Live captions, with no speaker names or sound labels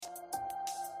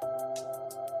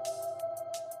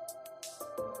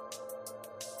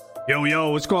Yo,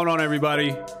 what's going on,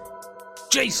 everybody?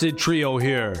 Jason Trio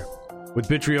here with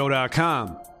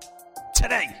Bitrio.com.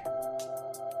 Today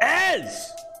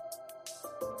is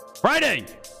Friday,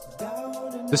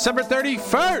 December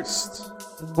 31st,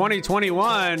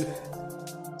 2021.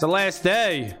 It's the last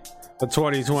day of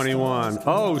 2021.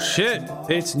 Oh, shit.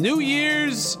 It's New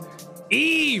Year's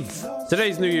Eve.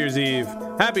 Today's New Year's Eve.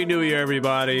 Happy New Year,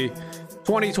 everybody.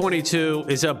 2022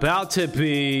 is about to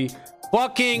be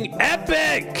fucking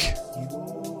epic.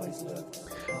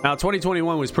 Now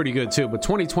 2021 was pretty good too, but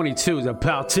 2022 is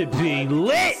about to be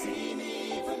lit.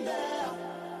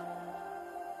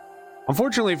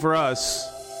 Unfortunately for us,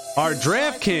 our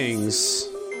DraftKings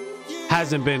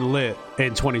hasn't been lit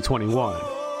in 2021.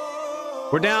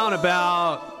 We're down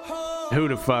about, who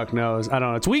the fuck knows? I don't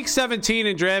know. It's week 17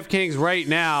 in DraftKings right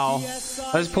now.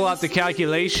 Let's pull out the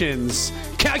calculator.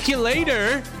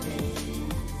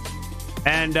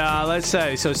 And let's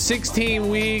say, so 16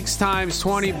 weeks times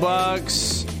 20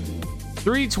 bucks,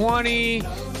 320,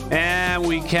 and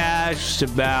we cashed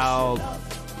about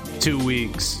 2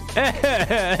 weeks.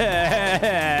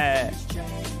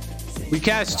 We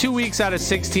cashed 2 weeks out of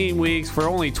 16 weeks for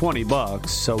only 20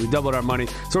 bucks, so we doubled our money.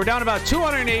 So we're down about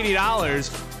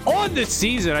 $280 on the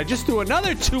season. I just threw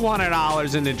another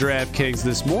 $200 into DraftKings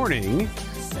this morning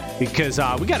because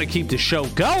we got to keep the show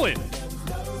going.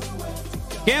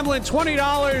 Gambling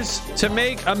 $20 to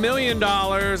make $1 million.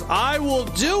 I will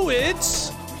do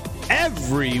it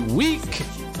every week.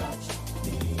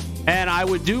 And I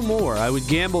would do more. I would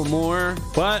gamble more,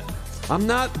 but I'm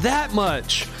not that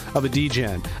much of a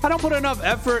degen. I don't put enough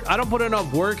effort. I don't put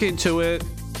enough work into it.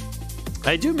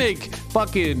 I do make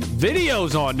fucking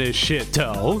videos on this shit,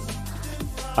 though.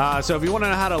 So if you want to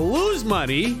know how to lose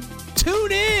money,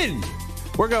 tune in.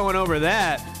 We're going over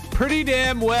that pretty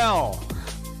damn well.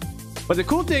 But the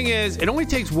cool thing is, it only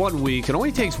takes 1 week, it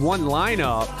only takes one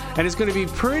lineup, and it's going to be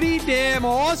pretty damn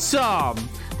awesome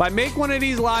if I make one of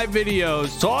these live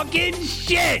videos talking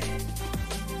shit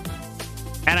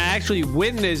and I actually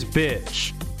win this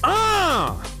bitch.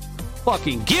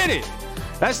 Fucking get it.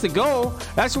 That's the goal.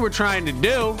 That's what we're trying to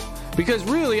do. Because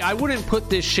really, I wouldn't put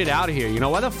this shit out here. You know,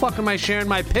 why the fuck am I sharing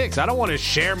my picks? I don't want to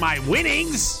share my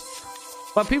winnings.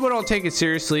 But people don't take it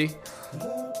seriously.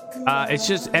 It's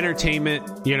just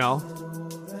entertainment, you know.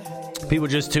 People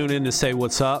just tune in to say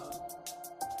what's up.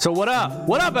 So what up?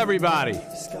 What up, everybody?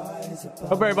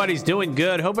 Hope everybody's doing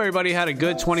good. Hope everybody had a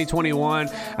good 2021.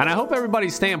 And I hope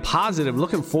everybody's staying positive,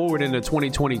 looking forward into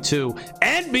 2022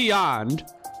 and beyond.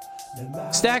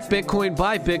 Stack Bitcoin,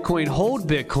 buy Bitcoin, hold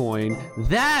Bitcoin.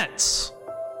 That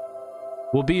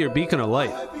will be your beacon of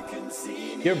light.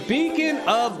 Your beacon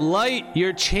of light,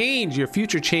 your change, your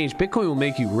future change. Bitcoin will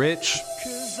make you rich.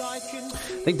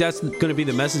 I think that's going to be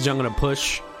the message I'm going to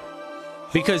push,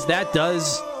 because that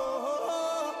does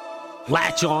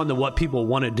latch on to what people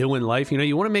want to do in life. You know,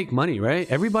 you want to make money, right?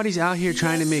 Everybody's out here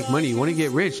trying to make money. You want to get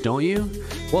rich, don't you?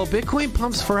 Well, Bitcoin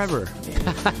pumps forever.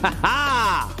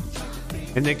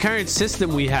 In the current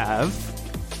system we have,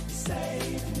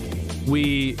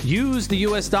 we use the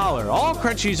US dollar. All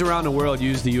countries around the world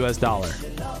use the US dollar.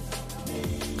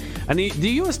 And the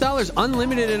US dollar is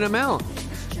unlimited in amount.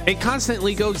 It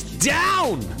constantly goes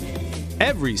down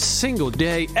every single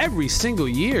day, every single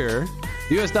year.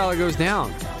 The US dollar goes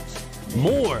down.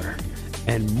 More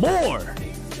and more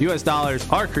US dollars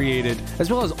are created, as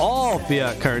well as all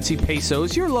fiat currency,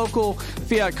 pesos, your local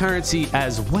fiat currency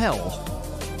as well.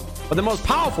 But the most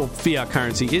powerful fiat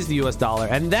currency is the US dollar,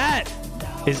 and that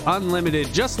is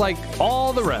unlimited, just like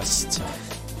all the rest.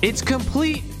 It's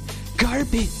complete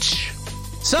garbage.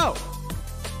 So,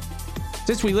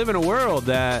 since we live in a world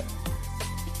that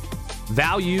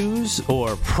values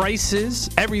or prices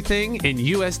everything in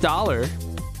US dollar,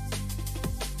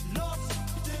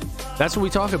 that's what we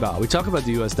talk about. We talk about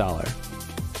the US dollar.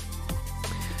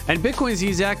 And Bitcoin is the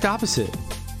exact opposite.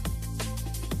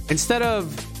 Instead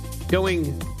of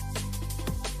going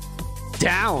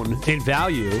down in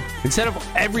value, instead of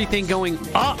everything going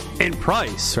up in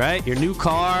price, right? Your new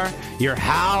car, your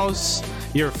house,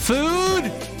 your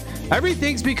food,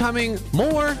 everything's becoming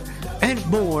more and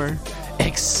more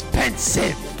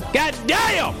expensive. God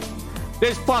damn!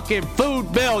 This fucking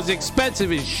food bill is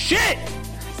expensive as shit.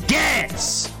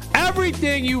 Gas.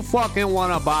 Everything you fucking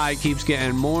want to buy keeps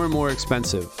getting more and more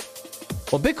expensive.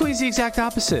 Well, Bitcoin's the exact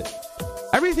opposite.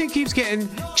 Everything keeps getting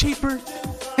cheaper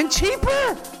and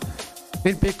cheaper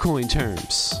in Bitcoin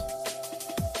terms.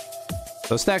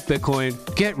 So stack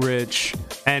Bitcoin, get rich,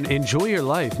 and enjoy your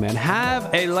life, man.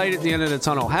 Have a light at the end of the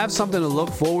tunnel. Have something to look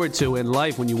forward to in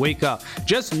life when you wake up.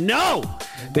 Just know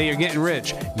that you're getting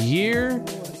rich. Year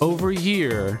over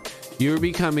year, you're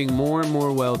becoming more and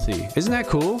more wealthy. Isn't that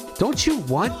cool? Don't you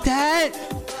want that?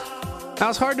 Now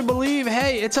it's hard to believe.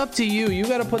 Hey, it's up to you. You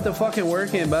got to put the fucking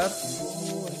work in, bub.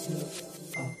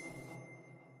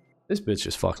 This bitch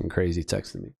is fucking crazy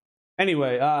texting me.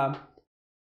 Anyway,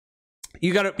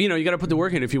 you gotta put the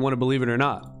work in if you want to believe it or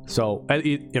not. So,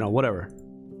 whatever.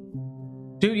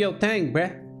 Do your thing,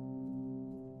 bruh.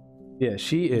 Yeah,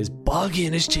 she is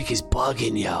bugging. This chick is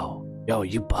bugging, yo. Yo,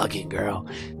 you bugging, girl.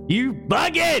 You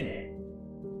bugging!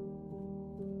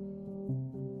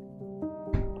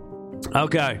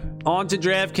 Okay, on to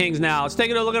DraftKings now. Let's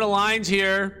take a look at the lines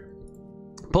here.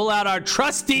 Pull out our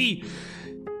trusty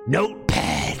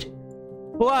notepad.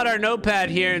 Pull out our notepad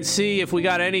here and see if we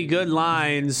got any good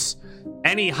lines,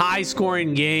 any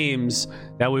high-scoring games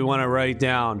that we want to write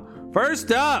down.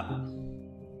 First up,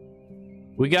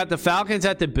 we got the Falcons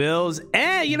at the Bills.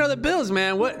 The Bills,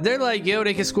 man, they're like, yo,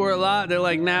 they can score a lot. They're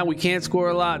like, nah, we can't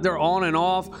score a lot. They're on and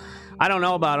off. I don't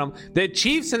know about them. The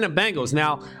Chiefs and the Bengals.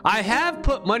 Now, I have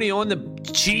put money on the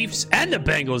Chiefs and the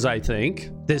Bengals, I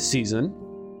think, this season.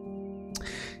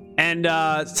 And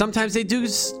sometimes they do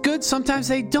good, sometimes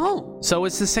they don't. So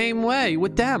it's the same way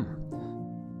with them.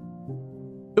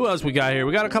 Who else we got here?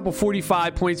 We got a couple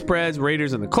 45-point spreads.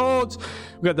 Raiders and the Colts.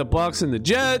 We got the Bucks and the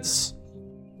Jets.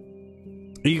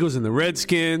 Eagles and the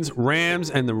Redskins.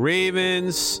 Rams and the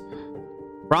Ravens.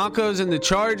 Broncos and the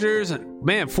Chargers.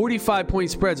 Man, 45-point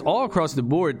spreads all across the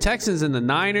board. Texans and the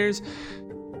Niners.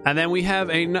 And then we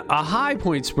have a high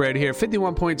point spread here.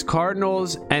 51 points,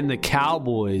 Cardinals and the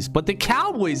Cowboys. But the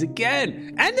Cowboys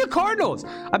again, and the Cardinals.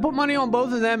 I put money on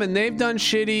both of them, and they've done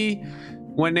shitty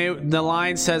when the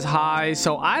line says high.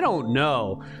 So I don't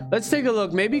know. Let's take a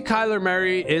look. Maybe Kyler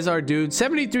Murray is our dude.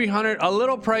 7,300, a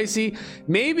little pricey.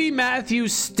 Maybe Matthew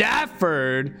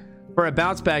Stafford for a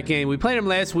bounce back game. We played him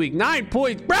last week. 9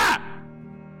 points. Brah!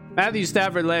 Matthew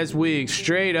Stafford last week.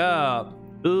 Straight up.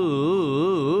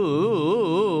 Ooh.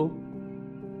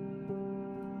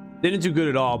 They didn't do good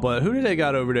at all, but who do they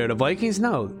got over there? The Vikings?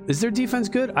 No. Is their defense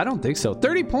good? I don't think so.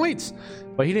 30 points,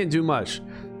 but he didn't do much.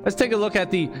 Let's take a look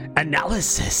at the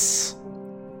analysis.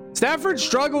 Stafford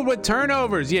struggled with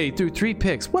turnovers. Yeah, he threw 3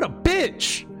 picks. What a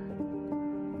bitch.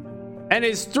 And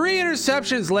his 3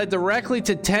 interceptions led directly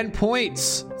to 10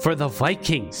 points for the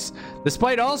Vikings,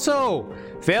 despite also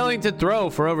failing to throw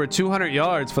for over 200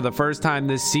 yards for the first time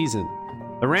this season.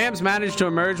 The Rams managed to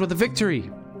emerge with a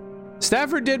victory.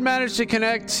 Stafford did manage to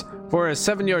connect for a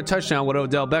 7-yard touchdown with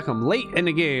Odell Beckham late in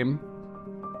the game.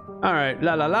 All right,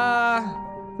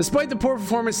 Despite the poor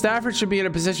performance, Stafford should be in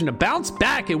a position to bounce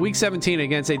back in Week 17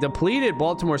 against a depleted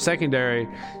Baltimore secondary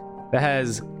that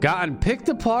has gotten picked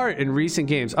apart in recent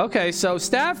games. Okay, so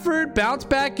Stafford bounce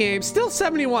back game, still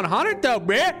 7,100 though,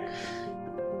 man.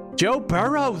 Joe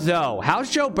Burrow though,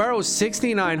 how's Joe Burrow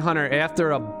 6,900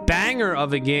 after a banger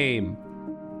of a game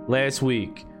last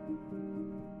week?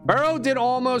 Burrow did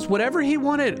almost whatever he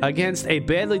wanted against a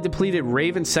badly depleted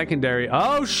Ravens secondary.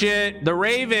 Oh shit, the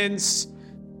Ravens.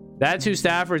 That's who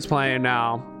Stafford's playing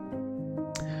now.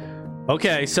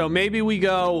 Okay, so maybe we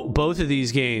go both of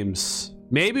these games.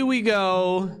 Maybe we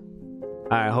go. All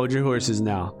right, hold your horses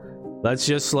now. Let's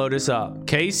just slow this up.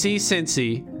 KC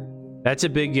Cincy. That's a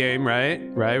big game, right?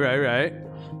 Right.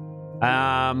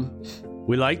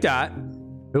 We like that.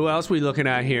 Who else we looking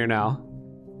at here now?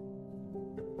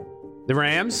 The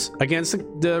Rams against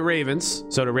the Ravens.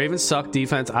 So the Ravens suck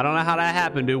defense. I don't know how that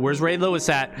happened, dude. Where's Ray Lewis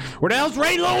at? Where the hell's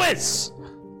Ray Lewis?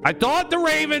 I thought the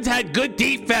Ravens had good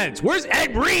defense. Where's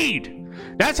Ed Reed?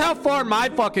 That's how far my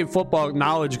fucking football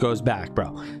knowledge goes back,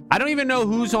 bro. I don't even know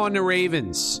who's on the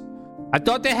Ravens. I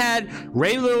thought they had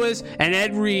Ray Lewis and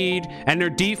Ed Reed, and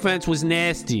their defense was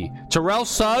nasty. Terrell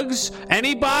Suggs?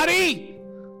 Anybody?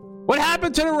 What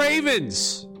happened to the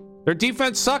Ravens? Their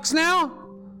defense sucks now?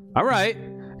 All right.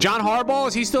 John Harbaugh,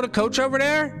 is he still the coach over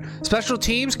there? Special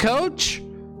teams coach?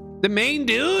 The main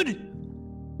dude?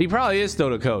 He probably is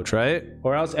still the coach, right?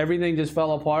 Or else everything just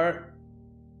fell apart.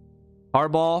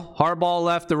 Harbaugh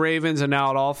left the Ravens and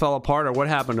now it all fell apart, or what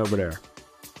happened over there?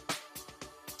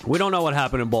 We don't know what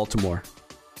happened in Baltimore.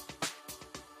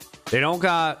 They don't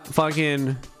got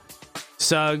fucking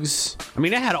Suggs. I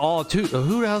mean, they had all two.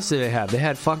 Who else did they have? They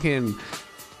had fucking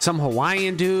some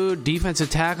Hawaiian dude, defensive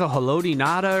tackle, Haloti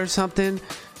Nada or something.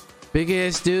 Big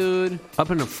ass dude up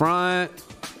in the front.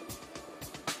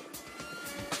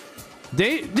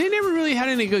 They never really had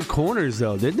any good corners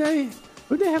though, did they?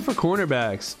 What did they have for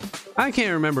cornerbacks? I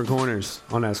can't remember corners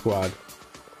on that squad.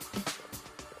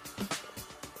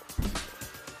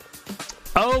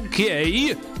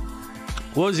 Okay.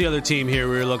 What was the other team here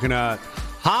we were looking at?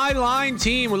 Highline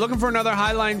team. We're looking for another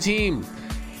Highline team.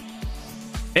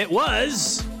 It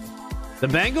was the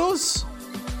Bengals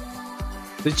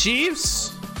The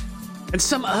Chiefs and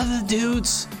some other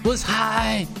dudes was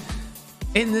high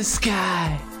in the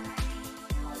sky.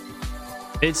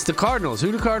 It's the Cardinals.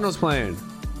 Who the Cardinals playing?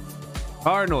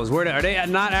 Cardinals. Are they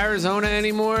not Arizona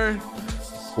anymore?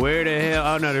 Where the hell?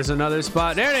 Oh no, there's another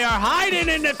spot. There they are, hiding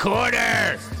in the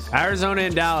corner. Arizona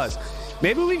and Dallas.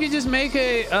 Maybe we could just make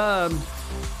a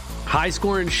high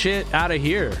scoring shit out of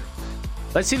here.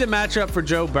 Let's see the matchup for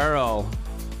Joe Burrow.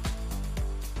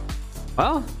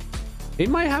 Well, he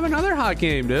might have another hot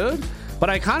game, dude. But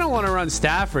I kind of want to run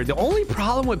Stafford. The only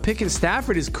problem with picking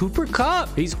Stafford is Cooper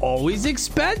Kupp. He's always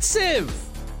expensive.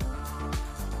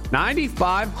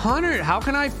 9,500. How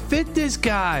can I fit this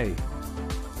guy?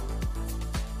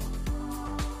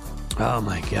 Oh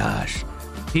my gosh.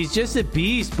 He's just a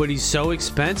beast, but he's so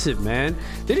expensive, man.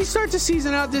 Did he start the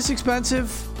season out this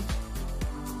expensive?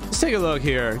 Let's take a look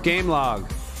here. Game log.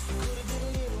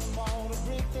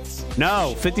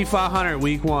 No, 5,500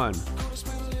 week 1.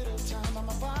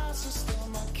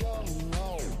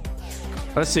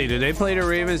 Let's see. Did they play the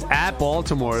Ravens at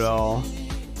Baltimore, though?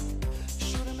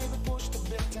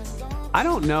 I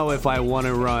don't know if I want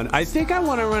to run. I think I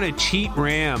want to run a cheap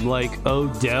Ram like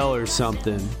Odell or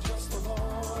something.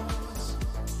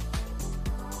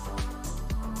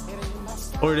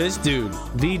 Or this dude,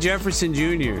 V. Jefferson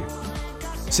Jr.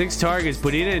 6 targets,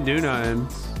 but he didn't do nothing.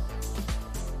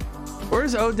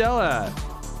 Where's Odell at?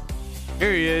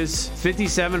 Here he is,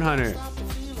 5,700.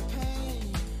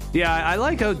 Yeah, I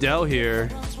like Odell here.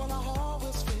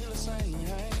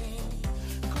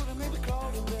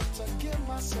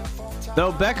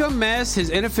 Though Beckham masked his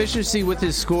inefficiency with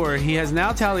his score, he has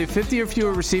now tallied 50 or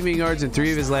fewer receiving yards in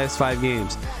 3 of his last 5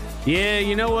 games. Yeah,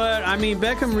 you know what? I mean,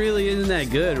 Beckham really isn't that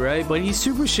good, right? But he's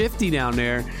super shifty down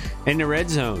there in the red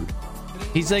zone.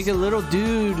 He's like a little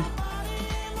dude.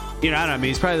 You know, I don't know.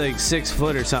 He's probably like 6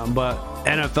 foot or something, but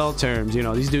NFL terms, you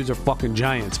know, these dudes are fucking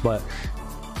giants. But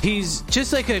he's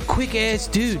just like a quick ass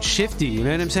dude, shifty. You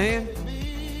know what I'm saying?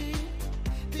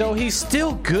 So he's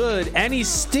still good, and he's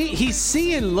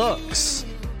seeing looks.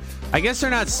 I guess they're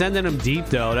not sending him deep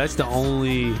though. That's the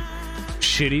only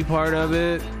shitty part of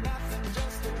it.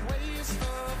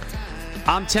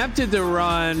 I'm tempted to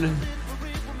run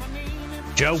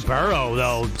Joe Burrow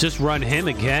though. Just run him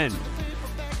again.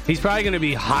 He's probably going to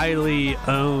be highly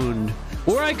owned.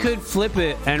 Or I could flip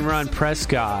it and run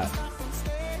Prescott.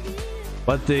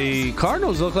 But the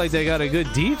Cardinals look like they got a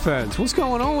good defense. What's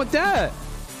going on with that?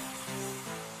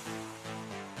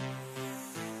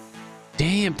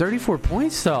 Damn, 34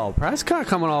 points though. Prescott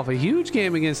coming off a huge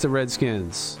game against the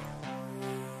Redskins.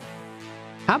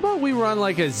 How about we run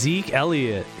like a Zeke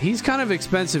Elliott? He's kind of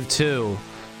expensive too.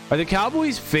 Are the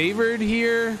Cowboys favored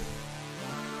here?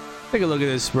 Take a look at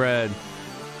this spread.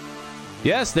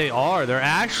 Yes, they are. They're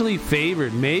actually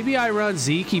favored. Maybe I run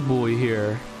Zeke boy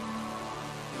here.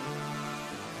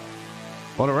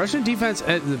 Well, the Russian defense,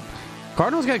 the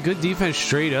Cardinals got good defense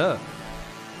straight up.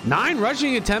 9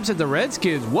 rushing attempts at the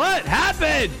Redskins. What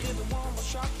happened?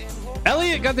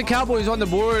 Elliott got the Cowboys on the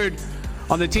board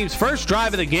on the team's first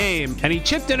drive of the game, and he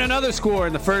chipped in another score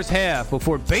in the first half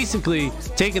before basically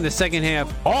taking the second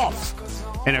half off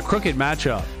in a crooked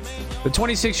matchup. The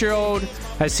 26-year-old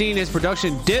has seen his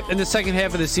production dip in the second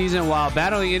half of the season while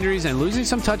battling injuries and losing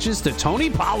some touches to Tony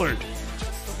Pollard.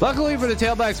 Luckily for the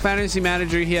Tailbacks fantasy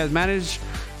manager, he has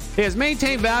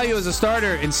maintained value as a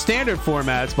starter in standard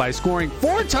formats by scoring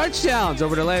 4 touchdowns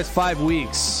over the last 5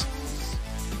 weeks.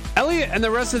 Elliott and the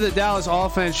rest of the Dallas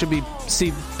offense should be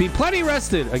plenty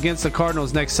rested against the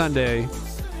Cardinals next Sunday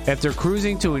after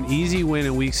cruising to an easy win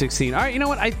in Week 16. All right, you know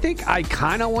what? I think I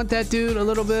kind of want that dude a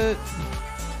little bit.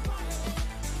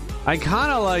 I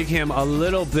kind of like him a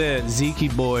little bit,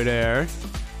 Zeke boy there.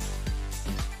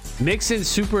 Mixon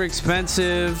super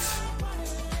expensive.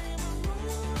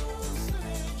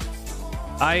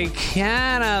 I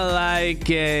kind of like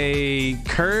a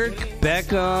Kirk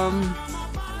Beckham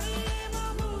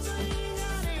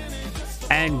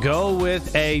and go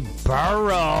with a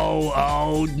Burrow.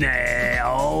 Oh,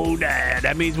 nah.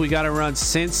 That means we got to run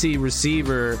Cincy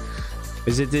receiver.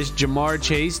 Is it this Jamar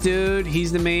Chase dude?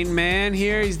 He's the main man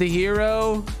here. He's the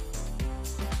hero.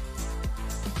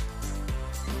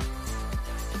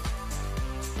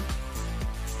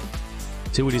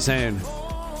 See what he's saying.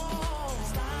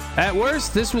 At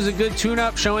worst, this was a good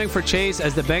tune-up showing for Chase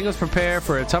as the Bengals prepare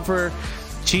for a tougher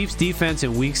Chiefs defense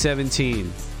in Week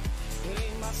 17.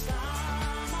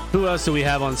 Who else do we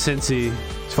have on Cincy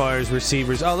as far as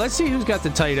receivers? Oh, let's see who's got the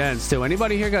tight ends too.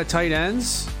 Anybody here got tight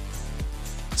ends?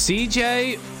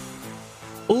 CJ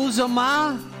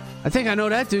Uzomah? I think I know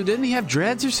that dude. Didn't he have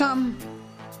dreads or something?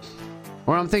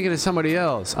 Or I'm thinking of somebody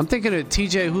else. I'm thinking of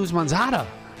TJ Houshmandzadeh.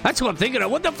 That's what I'm thinking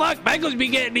of. What the fuck? Bengals be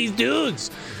getting these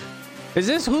dudes. Is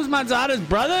this who's Manzada's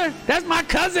brother? That's my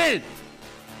cousin.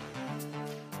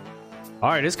 All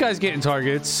right, this guy's getting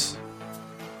targets.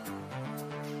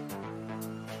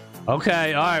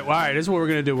 Okay, all right. This is what we're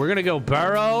gonna do. We're gonna go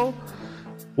Burrow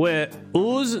with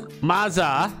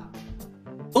Uzma,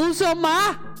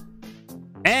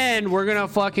 and we're gonna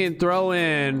fucking throw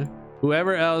in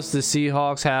whoever else the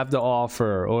Seahawks have to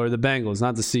offer, or the Bengals,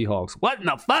 not the Seahawks. What in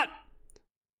the fuck?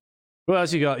 Who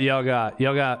else you got? Y'all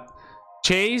got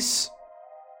Chase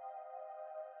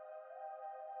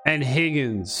and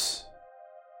Higgins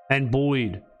and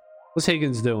Boyd. What's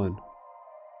Higgins doing?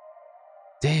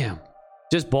 Damn.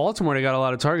 Just Baltimore, they got a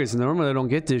lot of targets, and normally they don't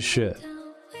get this shit.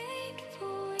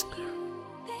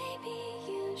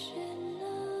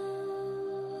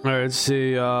 All right, let's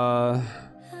see. And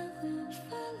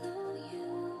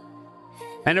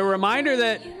a reminder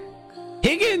that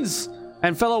Higgins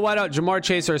and fellow wideout Jamar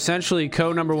Chase are essentially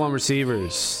co-number one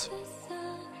receivers.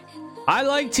 I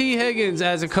like T. Higgins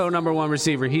as a co-number one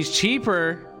receiver. He's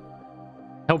cheaper.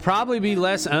 He'll probably be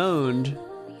less owned.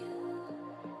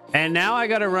 And now I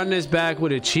got to run this back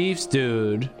with a Chiefs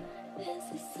dude.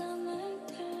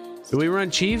 Do we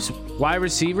run Chiefs wide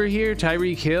receiver here?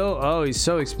 Tyreek Hill? Oh, he's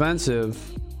so expensive.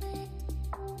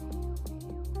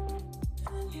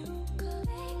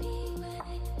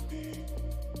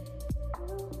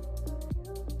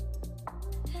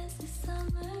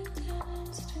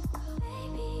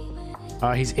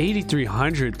 He's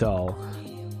 8,300 though.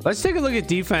 Let's take a look at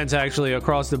defense actually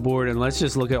across the board, and let's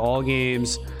just look at all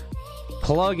games.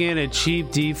 Plug in a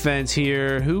cheap defense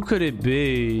here. Who could it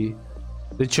be?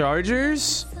 The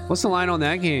Chargers? What's the line on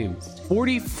that game?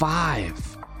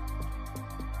 45.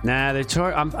 Nah,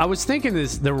 I was thinking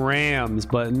the Rams,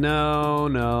 but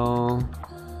no.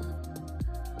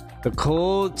 The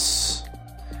Colts.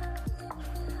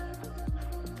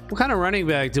 What kind of running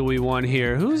back do we want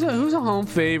here? Who's a home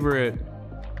favorite?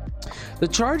 The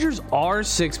Chargers are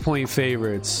 6-point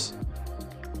favorites.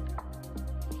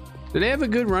 Do they have a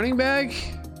good running back?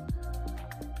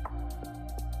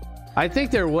 I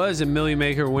think there was a Millie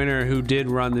Maker winner who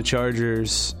did run the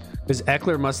Chargers, because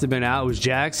Eckler must have been out. It was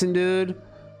Jackson, dude.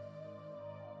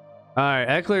 All right,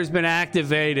 Eckler's been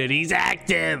activated. He's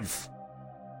active,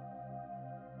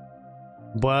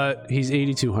 but he's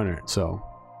 8,200. So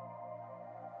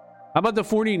how about the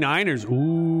 49ers?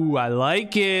 Ooh, I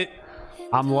like it.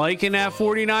 I'm liking that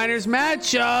 49ers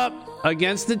matchup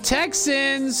against the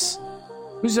Texans.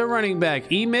 Who's their running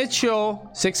back? E. Mitchell,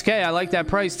 6K. I like that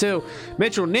price too.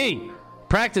 Mitchell knee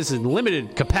practices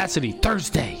limited capacity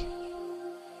Thursday.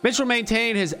 Mitchell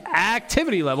maintained his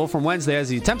activity level from Wednesday as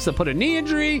he attempts to put a knee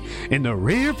injury in the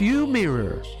rearview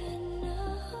mirror.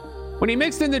 When he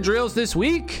mixed in the drills this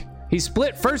week, he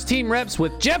split first team reps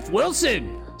with Jeff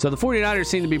Wilson. So the 49ers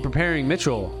seem to be preparing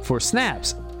Mitchell for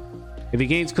snaps if he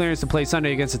gains clearance to play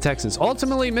Sunday against the Texans.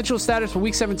 Ultimately, Mitchell's status for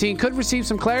Week 17 could receive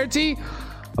some clarity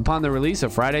upon the release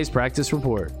of Friday's practice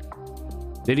report.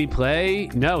 Did he play?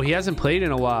 No, he hasn't played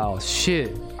in a while.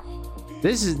 Shit.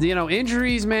 This is,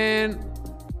 injuries, man.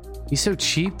 He's so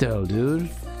cheap, though, dude.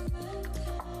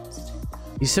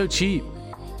 He's so cheap.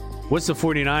 What's the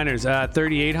 49ers?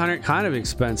 3,800? Kind of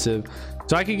expensive.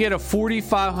 So I could get a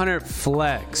 4,500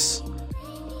 flex.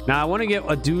 Now, I want to get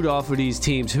a dude off of these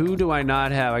teams. Who do I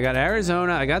not have? I got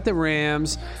Arizona. I got the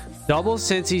Rams. Double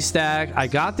Cincy stack. I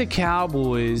got the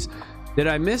Cowboys. Did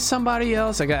I miss somebody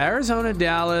else? I got Arizona,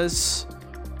 Dallas.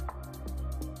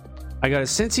 I got a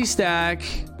Cincy stack.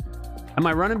 Am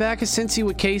I running back a Cincy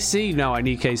with KC? No, I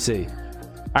need KC. All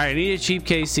right, I need a cheap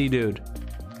KC, dude.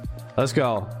 Let's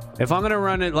go. If I'm going to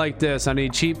run it like this, I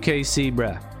need cheap KC,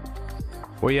 bruh.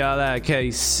 Where y'all at?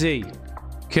 KC.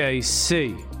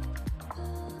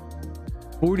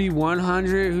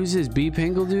 4,100. Who's this? B.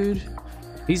 Pingle, dude?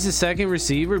 He's the second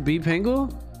receiver, B.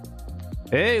 Pingle?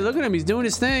 Hey, look at him. He's doing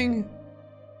his thing.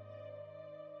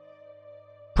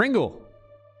 Pringle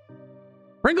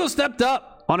stepped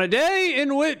up on a day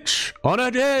in which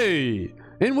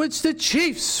the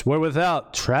Chiefs were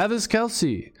without Travis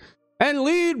Kelce and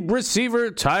lead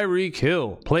receiver Tyreek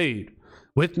Hill played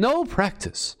with no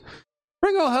practice.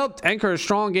 Pringle helped anchor a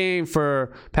strong game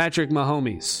for Patrick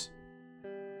Mahomes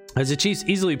as the Chiefs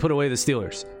easily put away the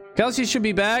Steelers. Kelce should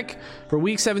be back for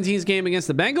Week 17's game against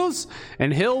the Bengals,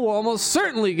 and Hill will almost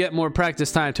certainly get more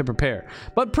practice time to prepare.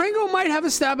 But Pringle might have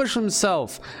established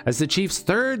himself as the Chiefs'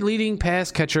 third leading pass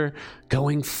catcher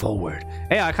going forward.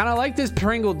 Hey, I kind of like this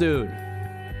Pringle dude.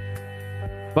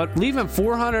 But leaving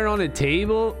 400 on the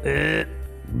table?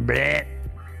 Bleh.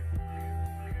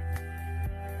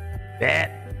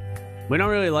 We don't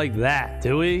really like that,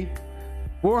 do we?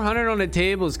 400 on the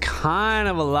table is kind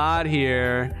of a lot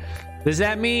here. Does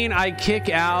that mean I kick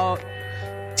out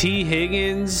T.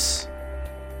 Higgins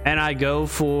and I go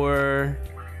for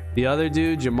the other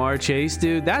dude, Jamar Chase,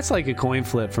 dude? That's like a coin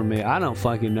flip for me. I don't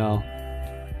fucking know.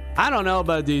 I don't know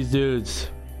about these dudes.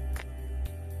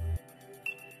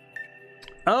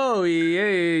 Oh, yeah.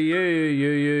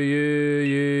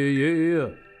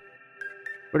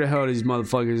 Where the hell are these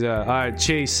motherfuckers at? All right,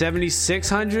 Chase,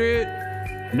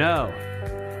 7,600? No.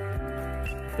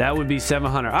 That would be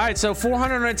 700. All right, so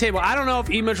 400 on the table. I don't know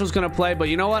if E. Mitchell's going to play, but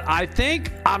you know what? I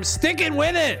think I'm sticking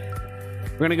with it.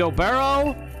 We're going to go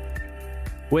Burrow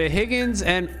with Higgins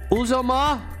and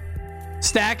Uzomah.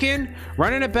 Stacking.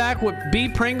 Running it back with B.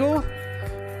 Pringle.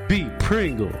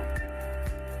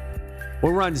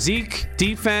 We'll run Zeke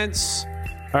defense,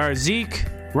 or Zeke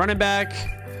running back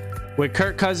with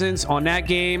Kirk Cousins on that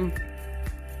game.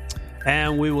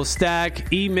 And we will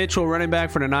stack E. Mitchell running back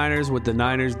for the Niners with the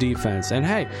Niners defense. And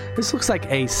hey, this looks like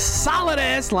a solid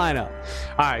ass lineup.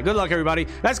 All right, good luck, everybody.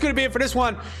 That's going to be it for this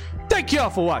one. Thank y'all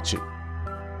for watching.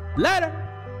 Later.